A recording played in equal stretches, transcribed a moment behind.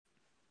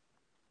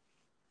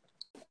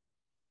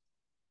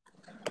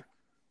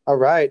All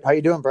right. How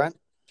you doing, Brent?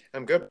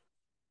 I'm good.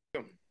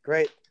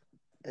 Great.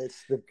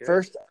 It's the Good.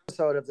 first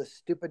episode of the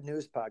Stupid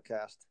News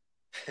podcast.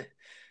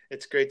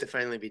 It's great to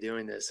finally be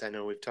doing this. I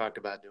know we've talked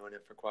about doing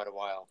it for quite a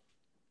while.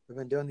 We've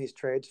been doing these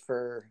trades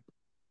for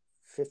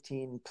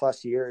 15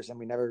 plus years and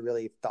we never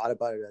really thought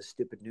about it as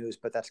stupid news,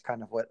 but that's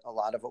kind of what a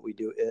lot of what we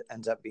do it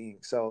ends up being.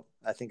 So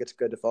I think it's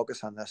good to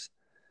focus on this.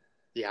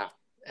 Yeah,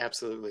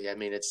 absolutely. I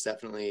mean, it's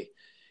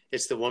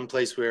the one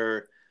place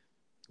where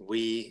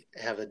we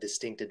have a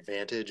distinct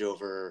advantage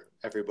over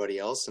everybody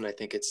else. And I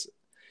think it's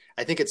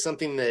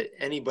something that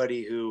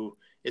anybody who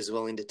is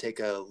willing to take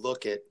a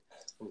look at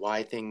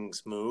why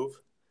things move,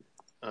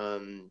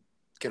 um,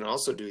 can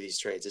also do these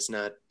trades.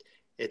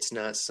 It's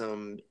not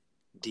some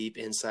deep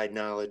inside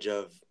knowledge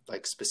of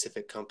like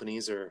specific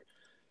companies or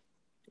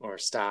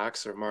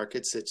stocks or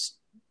markets. It's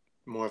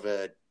more of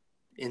a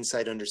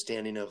inside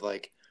understanding of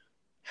like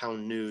how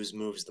news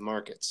moves the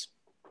markets.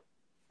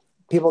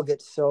 People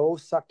get so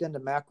sucked into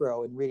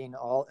macro and reading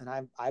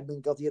and I've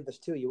been guilty of this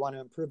too. You want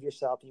to improve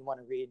yourself and you want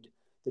to read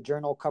the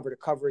journal cover to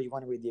cover. You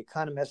want to read The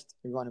Economist.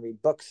 You want to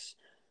read books,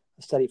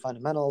 study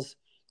fundamentals.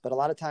 But a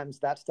lot of times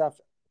that stuff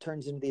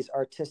turns into these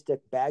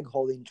artistic bag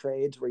holding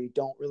trades where you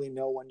don't really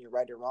know when you're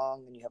right or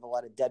wrong and you have a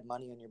lot of dead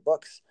money in your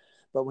books.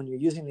 But when you're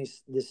using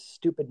this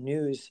stupid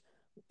news,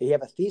 you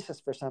have a thesis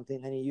for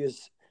something, then you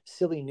use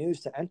silly news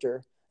to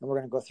enter. And we're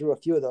going to go through a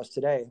few of those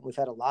today. We've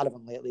had a lot of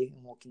them lately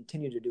and we'll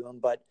continue to do them.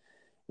 But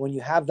when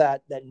you have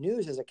that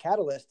news as a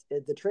catalyst,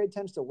 the trade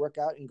tends to work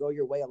out and go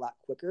your way a lot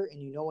quicker,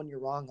 and you know when you're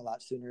wrong a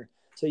lot sooner.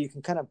 So you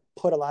can kind of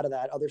put a lot of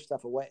that other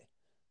stuff away,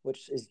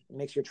 which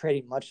makes your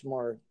trading much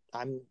more.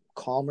 I'm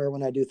calmer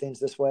when I do things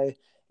this way,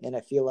 and I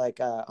feel like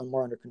I'm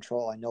more under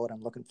control. I know what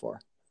I'm looking for.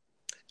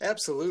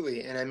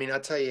 Absolutely. And I mean, I'll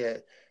tell you,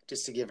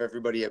 just to give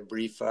everybody a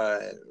brief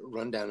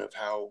rundown of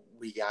how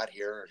we got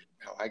here, or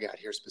how I got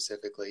here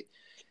specifically,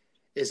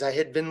 is I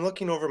had been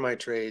looking over my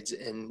trades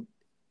and,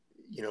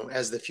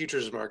 as the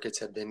futures markets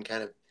have been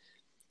kind of,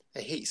 I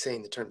hate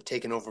saying the term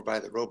taken over by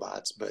the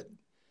robots, but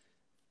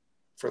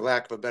for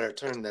lack of a better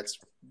term, that's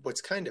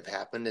what's kind of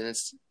happened. And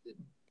it's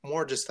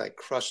more just like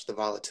crushed the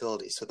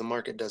volatility. So the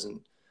market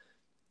doesn't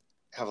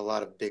have a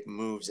lot of big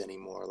moves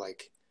anymore,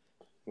 like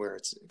where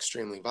it's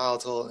extremely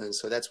volatile. And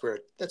so that's where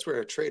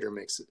a trader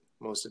makes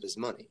most of his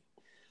money.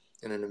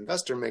 And an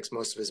investor makes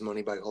most of his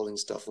money by holding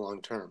stuff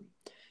long term.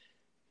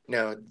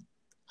 Now,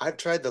 I've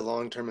tried the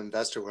long term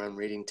investor where I'm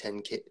reading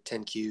 10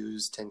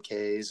 Qs,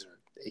 10Ks, or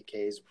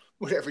 8Ks,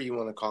 whatever you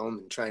want to call them,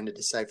 and trying to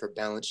decipher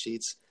balance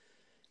sheets.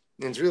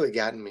 And it's really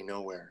gotten me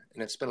nowhere.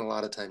 And I've spent a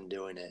lot of time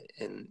doing it,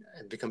 and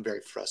I've become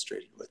very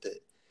frustrated with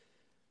it.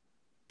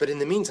 But in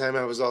the meantime,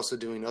 I was also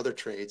doing other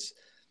trades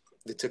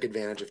that took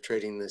advantage of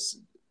trading this,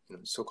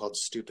 so-called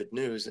stupid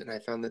news, and I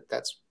found that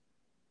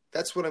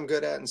that's what I'm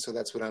good at, and so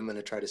that's what I'm going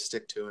to try to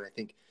stick to. And I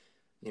think,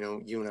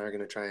 you and I are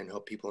going to try and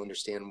help people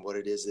understand what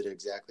it is that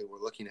exactly we're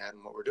looking at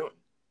and what we're doing.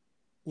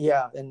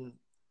 Yeah, and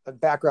a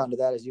background to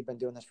that is you've been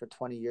doing this for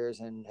 20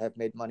 years and have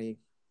made money,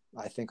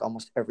 I think,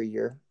 almost every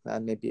year.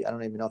 Maybe I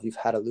don't even know if you've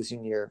had a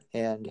losing year,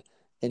 and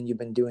you've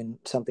been doing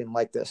something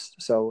like this.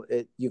 So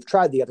you've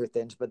tried the other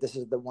things, but this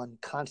is the one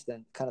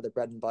constant, kind of the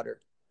bread and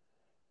butter.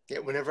 Yeah,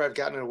 whenever I've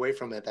gotten away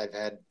from it, I've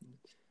had,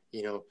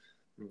 you know,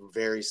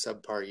 very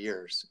subpar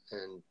years,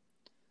 and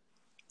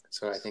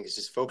so I think it's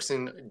just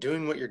focusing,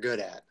 doing what you're good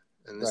at,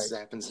 and this Right.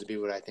 happens to be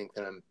what I think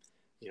that I'm,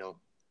 you know,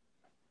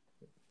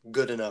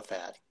 good enough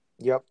at.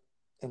 Yep.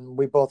 And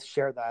we both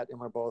share that, and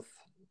we're both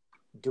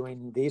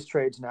doing these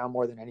trades now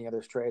more than any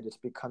other trade. It's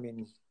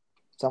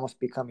almost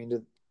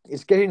becoming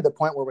it's getting to the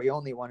point where we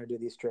only want to do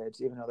these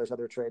trades, even though there's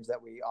other trades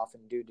that we often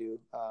do.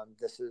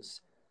 This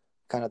is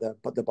kind of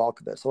the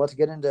bulk of it. So let's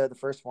get into the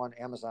first one,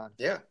 Amazon.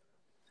 Yeah.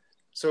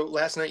 So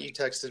last night you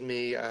texted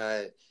me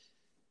that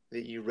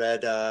you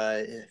read,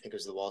 I think it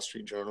was the Wall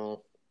Street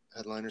Journal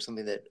headline or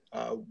something, that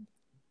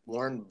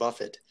Warren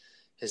Buffett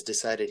has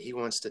decided he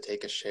wants to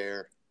take a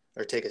share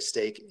or take a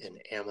stake in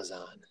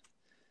Amazon,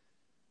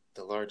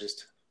 the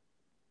largest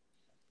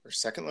or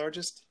second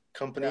largest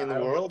company Yeah, in the I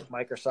don't know. world.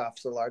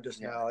 Microsoft's the largest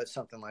Yeah. now. It's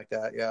something like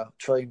that. Yeah, $1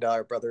 trillion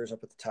brothers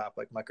up at the top,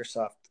 like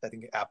Microsoft, I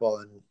think Apple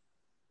and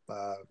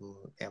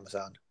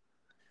Amazon.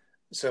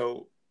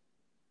 So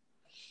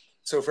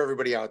so for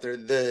everybody out there,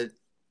 the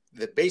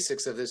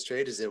basics of this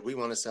trade is that we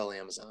want to sell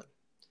Amazon.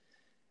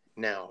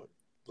 Now,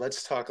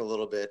 let's talk a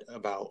little bit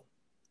about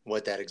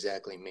what that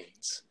exactly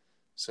means.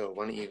 So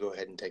why don't you go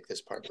ahead and take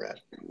this part, Brad?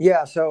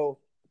 Yeah, so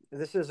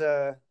this is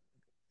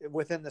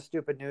within the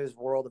stupid news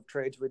world of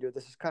trades we do.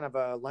 This is kind of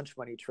a lunch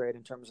money trade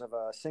in terms of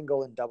a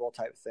single and double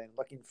type thing,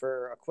 looking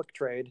for a quick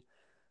trade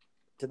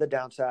to the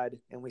downside.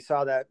 And we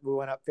saw that we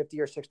went up 50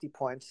 or 60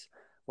 points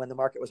when the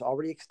market was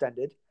already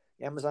extended.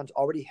 Amazon's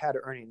already had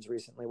earnings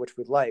recently, which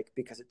we like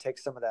because it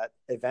takes some of that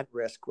event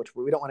risk, which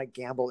we don't want to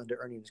gamble into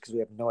earnings because we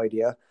have no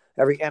idea.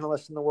 Every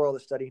analyst in the world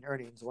is studying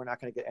earnings. We're not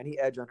going to get any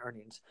edge on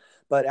earnings.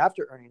 But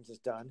after earnings is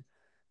done,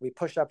 we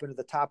push up into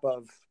the top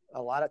of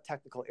a lot of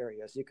technical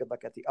areas. You could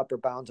look at the upper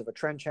bounds of a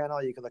trend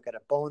channel. You could look at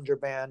a Bollinger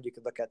Band. You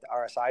could look at the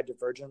RSI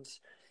divergence.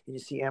 And you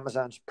see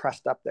Amazon's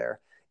pressed up there.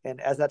 And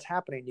as that's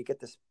happening, you get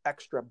this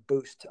extra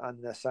boost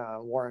on this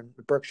Warren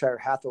Berkshire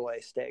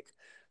Hathaway stake.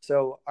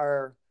 So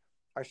our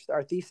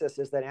thesis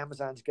is that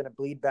Amazon's going to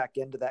bleed back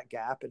into that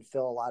gap and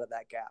fill a lot of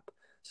that gap.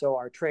 So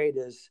our trade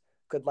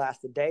could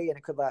last a day and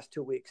it could last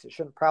 2 weeks. It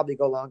shouldn't probably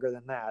go longer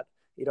than that.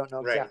 You don't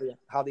know exactly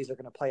how these are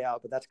going to play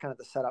out, but that's kind of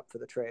the setup for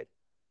the trade.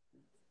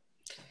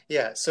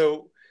 Yeah.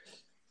 So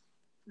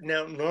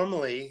now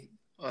normally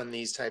on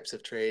these types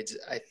of trades,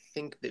 I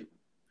think that,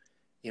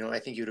 I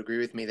think you'd agree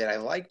with me that I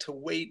like to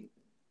wait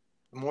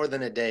more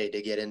than a day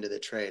to get into the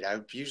trade.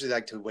 I usually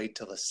like to wait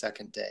till the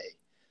second day.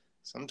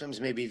 Sometimes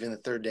maybe even the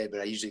third day,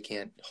 but I usually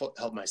can't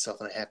help myself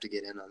and I have to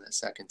get in on that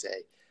second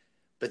day.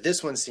 But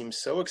this one seems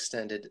so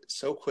extended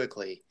so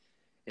quickly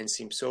and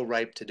seems so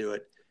ripe to do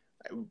it.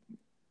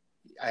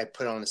 I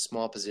put on a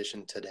small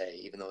position today,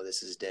 even though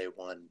this is day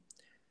one.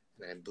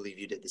 And I believe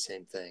you did the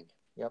same thing.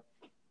 Yep.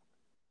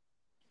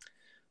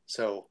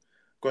 So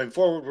going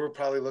forward, we'll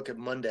probably look at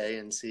Monday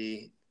and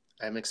see.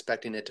 I'm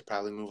expecting it to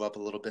probably move up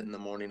a little bit in the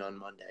morning on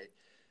Monday.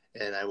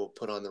 And I will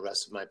put on the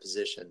rest of my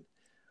position.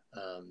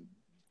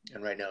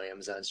 And right now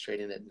Amazon's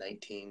trading at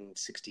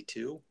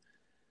 1962.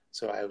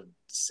 So I would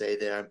say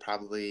that I'm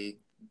probably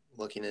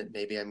looking at,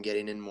 maybe I'm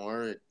getting in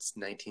more. It's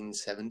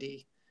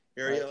 1970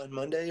 area on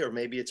Monday, or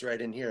maybe it's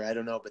right in here. I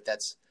don't know, but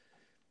that's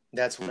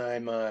when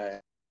I'm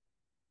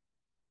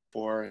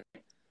for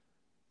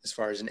as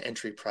far as an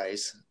entry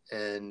price.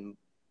 And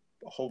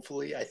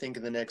hopefully, I think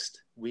in the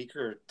next week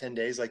or 10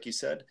 days, like you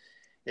said,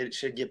 it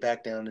should get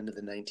back down into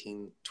the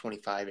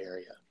 1925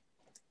 area.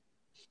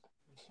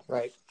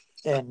 Right.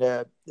 And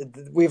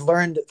we've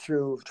learned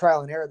through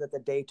trial and error that the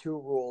day 2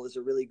 rule is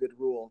a really good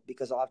rule,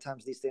 because a lot of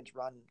times these things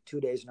run 2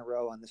 days in a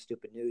row on the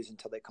stupid news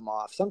until they come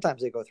off.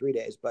 Sometimes they go 3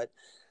 days. But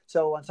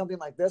so on something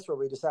like this, where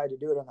we decided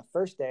to do it on the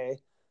first day,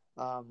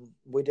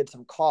 we did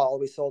some call.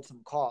 We sold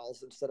some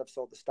calls instead of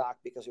sold the stock,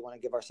 because we want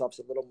to give ourselves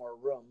a little more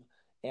room.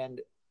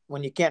 And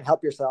when you can't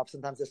help yourself,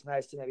 sometimes it's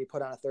nice to maybe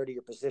put on a third of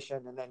your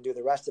position and then do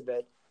the rest of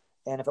it.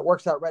 And if it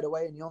works out right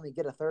away and you only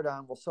get a third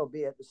on, well, so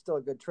be it. It's still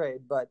a good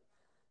trade. But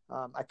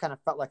I kind of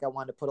felt like I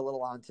wanted to put a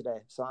little on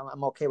today. So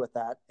I'm okay with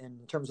that.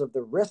 And in terms of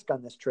the risk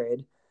on this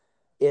trade,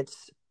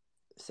 it's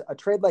a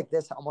trade like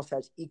this almost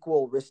has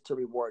equal risk to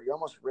reward. You're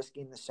almost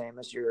risking the same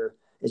as you're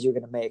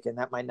going to make. And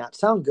that might not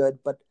sound good,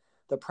 but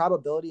the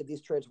probability of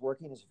these trades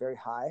working is very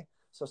high.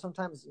 So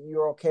sometimes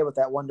you're okay with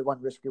that 1-to-1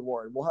 risk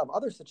reward. We'll have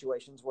other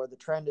situations where the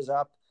trend is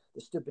up,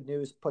 the stupid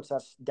news puts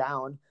us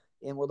down,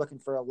 and we're looking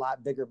for a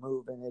lot bigger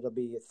move, and it'll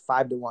be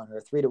 5-to-1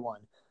 or 3-to-1.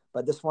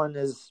 But this one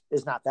is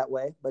not that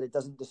way, but it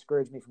doesn't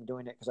discourage me from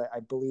doing it, because I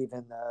believe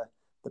in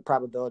the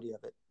probability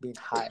of it being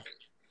high.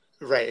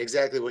 Right,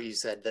 exactly what you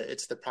said. That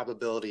it's the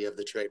probability of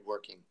the trade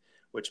working,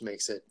 which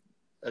makes it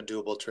a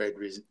doable trade,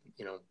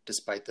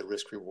 despite the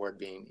risk reward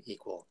being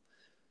equal.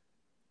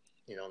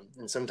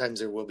 And sometimes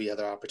there will be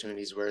other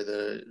opportunities where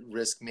the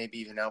risk maybe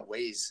even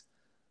outweighs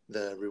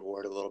the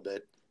reward a little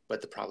bit,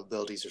 but the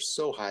probabilities are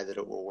so high that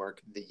it will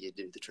work that you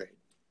do the trade.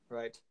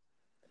 Right.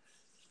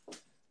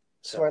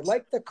 So I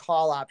like the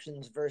call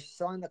options versus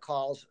selling the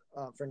calls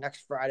for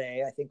next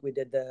Friday. I think we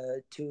did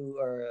the two,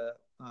 or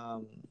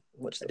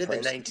what's the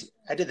price?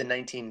 I did the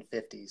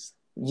 1950s.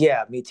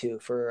 Yeah, me too.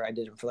 I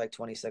did them for like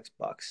 $26.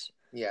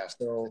 Yeah.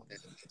 So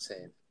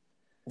same.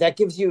 That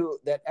gives you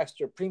that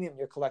extra premium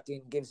you're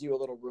collecting, gives you a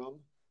little room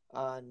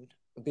on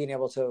being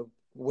able to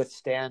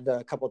withstand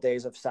a couple of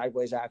days of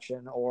sideways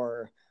action,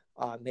 or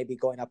maybe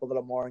going up a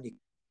little more, and you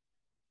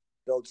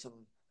build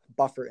some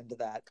buffer into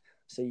that,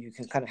 so you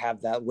can kind of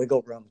have that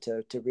wiggle room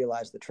to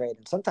realize the trade.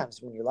 And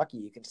sometimes when you're lucky,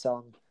 you can sell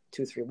them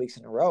 2-3 weeks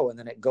in a row, and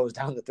then it goes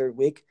down the third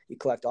week, you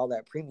collect all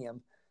that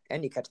premium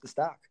and you catch the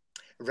stock.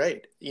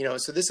 Right.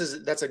 So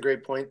that's a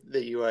great point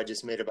that you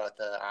just made about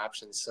the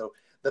options. So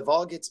the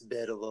vol gets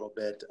bid a little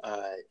bit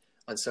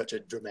on such a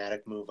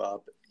dramatic move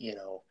up,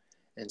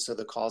 and so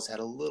the calls had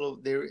a little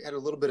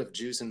bit of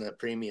juice in the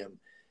premium.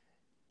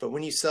 But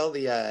when you sell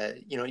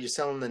you're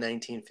selling the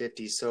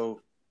 1950s,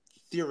 so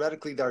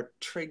theoretically our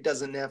trade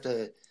doesn't have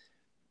to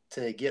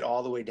get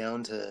all the way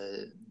down to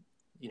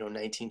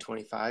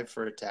 1925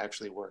 for it to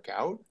actually work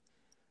out,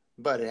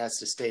 but it has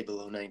to stay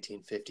below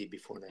 1950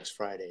 before next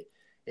Friday.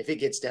 If it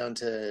gets down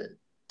to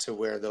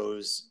where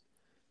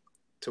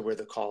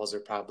the calls are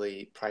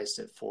probably priced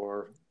at $3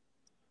 or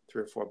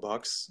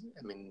 $4,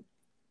 I mean,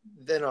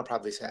 then I'll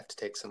probably have to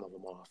take some of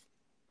them off.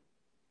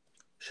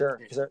 Sure,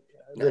 because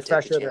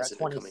refresher, they're at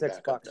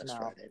 $26 now.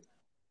 Friday.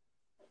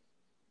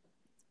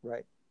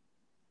 Right,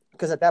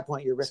 because at that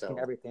point you're risking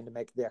everything to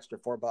make the extra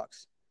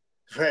 $4.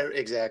 Right,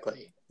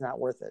 exactly. It's not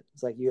worth it.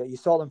 It's like you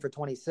sold them for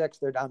 26,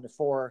 they're down to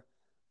 $4.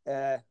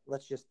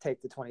 Let's just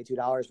take the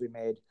 $22 we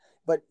made.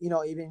 But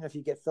even if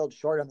you get filled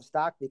short on the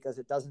stock because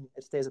it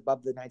stays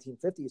above the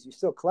 1950s, you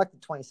still collect the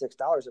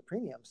 $26 of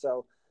premium.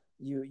 So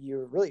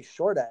you're really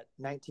short at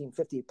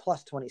 1950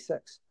 plus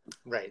 26.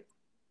 Right,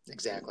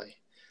 exactly.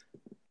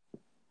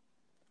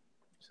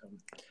 So,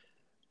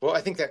 well,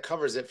 I think that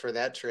covers it for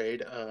that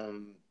trade.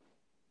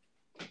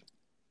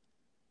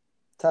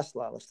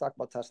 Tesla. Let's talk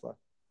about Tesla.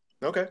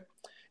 Okay.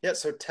 Yeah.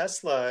 So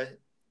Tesla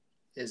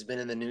has been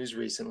in the news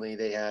recently.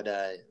 They had,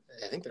 I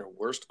think, their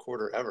worst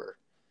quarter ever.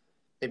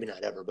 Maybe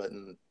not ever, but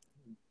in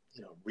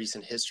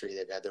recent history,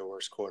 they've had their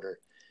worst quarter,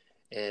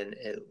 and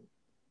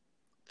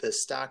the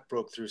stock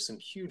broke through some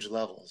huge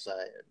levels.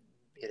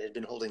 It had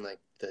been holding like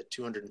the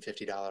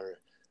 $250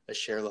 a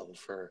share level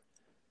for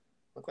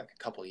looked like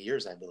a couple of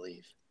years, I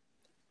believe,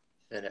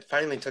 and it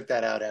finally took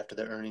that out after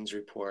the earnings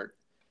report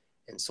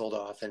and sold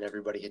off. And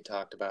everybody had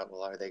talked about,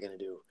 well, are they going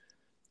to do,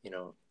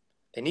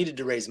 they needed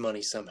to raise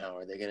money somehow.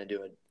 Are they going to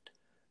do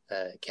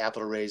a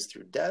capital raise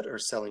through debt or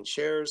selling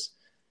shares?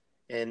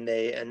 And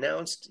they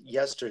announced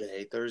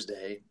yesterday,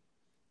 Thursday,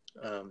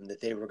 that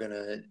they were going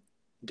to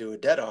do a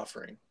debt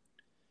offering.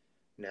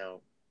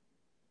 Now,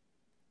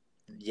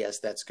 yes,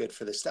 that's good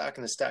for the stock,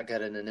 and the stock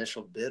got an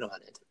initial bid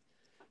on it.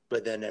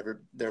 But then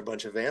there are a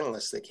bunch of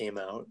analysts that came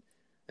out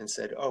and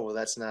said, oh, well,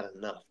 that's not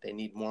enough. They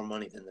need more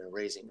money than they're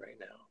raising right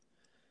now.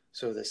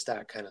 So the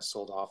stock kind of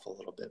sold off a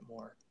little bit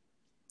more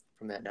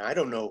from that. Now, I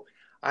don't know.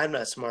 I'm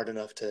not smart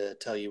enough to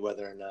tell you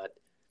whether or not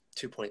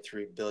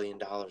 $2.3 billion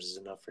is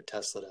enough for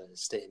Tesla to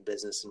stay in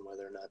business and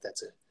whether or not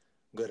that's a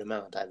good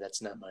amount.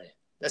 That's not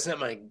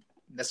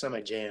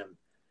my jam.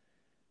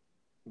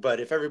 But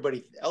if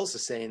everybody else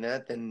is saying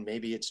that, then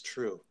maybe it's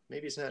true.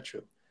 Maybe it's not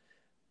true.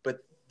 But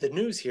the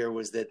news here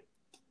was that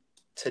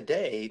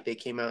today they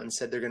came out and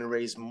said they're going to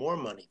raise more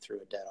money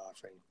through a debt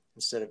offering.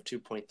 Instead of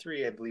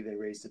 2.3, I believe they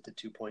raised it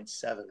to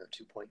 2.7 or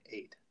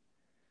 2.8.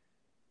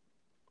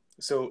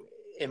 So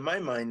in my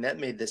mind, that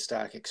made this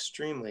stock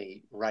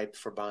extremely ripe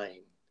for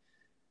buying.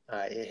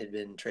 It had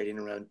been trading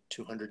around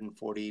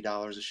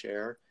 $240 a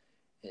share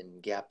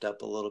and gapped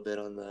up a little bit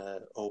on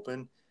the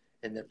open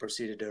and then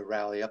proceeded to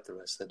rally up the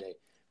rest of the day.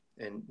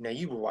 And now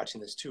you were watching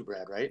this too,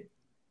 Brad, right?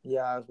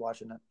 Yeah, I was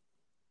watching it.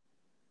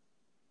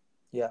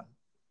 Yeah.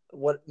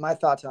 What my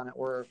thoughts on it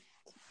were,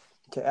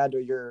 to add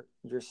to your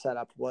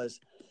setup, was,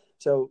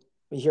 so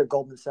we hear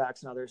Goldman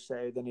Sachs and others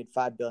say they need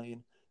 $5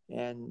 billion,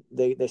 and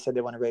they said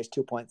they want to raise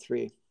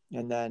 2.3,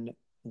 and then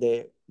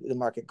the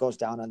market goes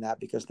down on that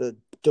because the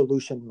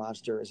dilution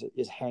monster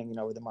is hanging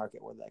over the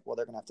market. We're like, well,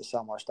 they're going to have to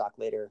sell more stock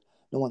later.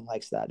 No one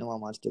likes that. No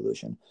one wants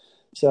dilution.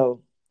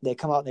 So they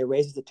come out and they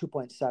raise it to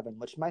 2.7,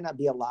 which might not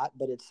be a lot,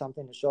 but it's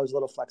something that shows a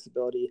little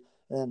flexibility.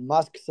 And then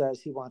Musk says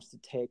he wants to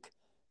take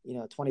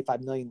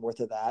 25 million worth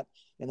of that,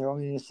 and they're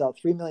only going to sell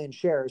 3 million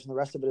shares, and the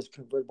rest of it is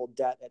convertible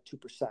debt at 2%.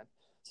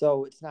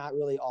 So it's not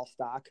really all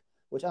stock,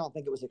 which I don't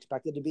think it was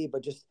expected to be,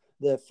 but just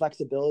the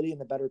flexibility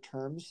and the better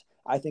terms,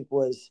 I think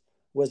was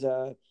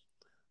a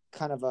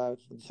kind of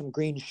some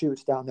green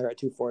shoots down there at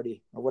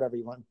 240 or whatever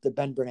you want, the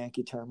Ben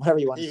Bernanke term, whatever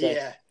you want to say.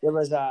 Yeah.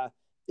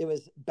 It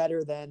was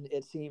better than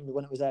it seemed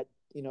when it was at,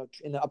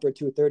 in the upper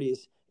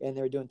 230s, and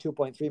they were doing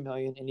 2.3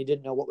 million, and you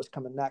didn't know what was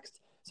coming next.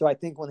 So I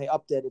think when they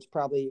upped it,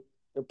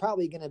 they're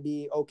probably going to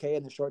be okay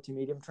in the short to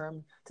medium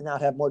term to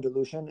not have more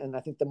dilution. And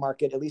I think the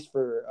market, at least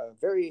for a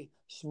very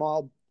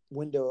small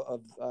window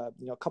of,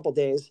 a couple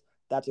days,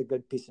 that's a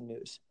good piece of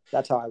news.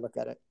 That's how I look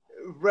at it.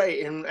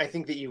 Right. And I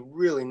think that you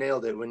really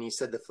nailed it when you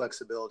said the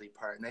flexibility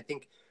part. And I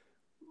think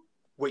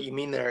what you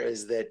mean there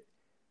is that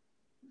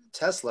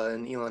Tesla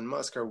and Elon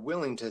Musk are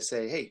willing to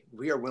say, hey,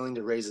 we are willing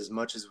to raise as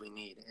much as we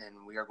need, and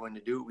we are going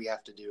to do what we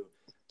have to do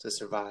to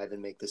survive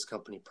and make this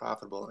company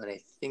profitable. And I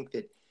think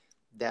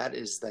that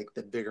is like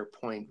the bigger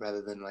point,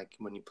 rather than like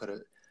when you put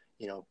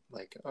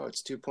like, oh,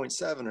 it's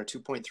 2.7 or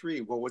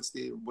 2.3. Well, what's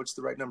the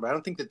right number? I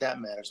don't think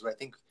that matters. What I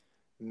think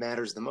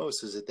matters the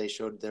most is that they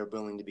showed they're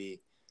willing to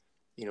be,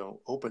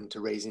 open to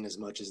raising as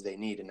much as they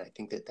need. And I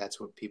think that's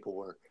what people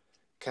were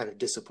kind of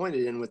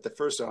disappointed in with the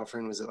first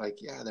offering, was that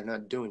like, yeah, they're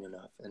not doing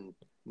enough. And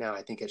now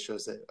I think it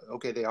shows that,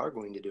 okay, they are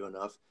going to do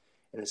enough,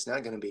 and it's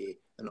not going to be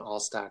an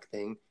all stock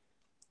thing.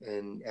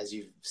 And as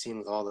you've seen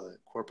with all the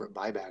corporate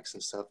buybacks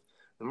and stuff,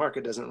 the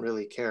market doesn't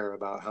really care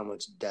about how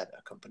much debt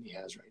a company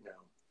has right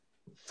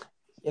now.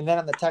 And then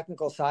on the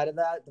technical side of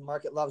that, the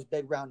market loves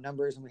big round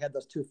numbers, and we had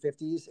those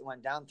 250s. It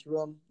went down through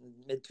them,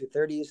 mid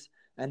 230s.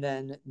 And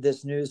then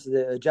this news,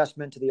 the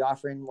adjustment to the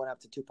offering went up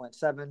to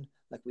 2.7,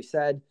 like we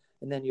said.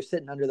 And then you're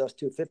sitting under those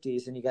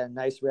 250s, and you got a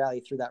nice rally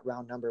through that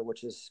round number,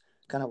 which is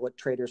kind of what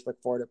traders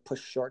look for to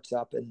push shorts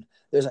up. And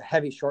there's a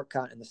heavy short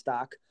count in the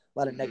stock, a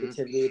lot of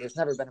negativity. There's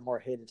never been a more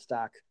hated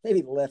stock,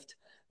 maybe Lyft,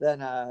 than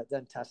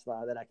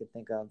Tesla, that I could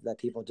think of, that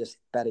people just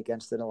bet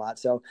against it a lot.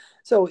 So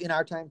in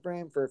our time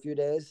frame for a few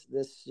days,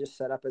 this just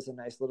set up as a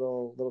nice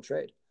little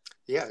trade.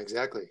 Yeah,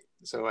 exactly.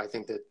 So I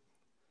think that,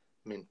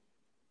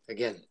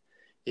 again,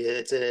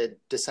 it's a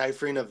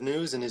deciphering of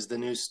news, and is the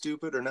news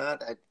stupid or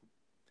not?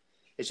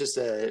 It's just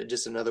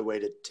another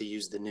way to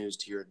use the news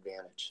to your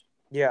advantage.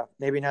 Yeah,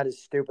 maybe not as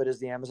stupid as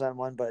the Amazon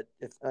one, but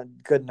if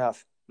good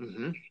enough.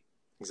 Mm-hmm.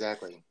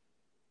 Exactly.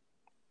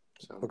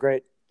 So, well,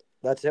 great.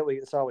 That's it.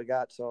 That's all we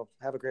got. So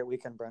have a great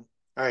weekend, Brent.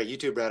 All right, you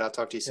too, Brad. I'll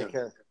talk to you soon. Take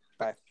care.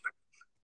 Bye.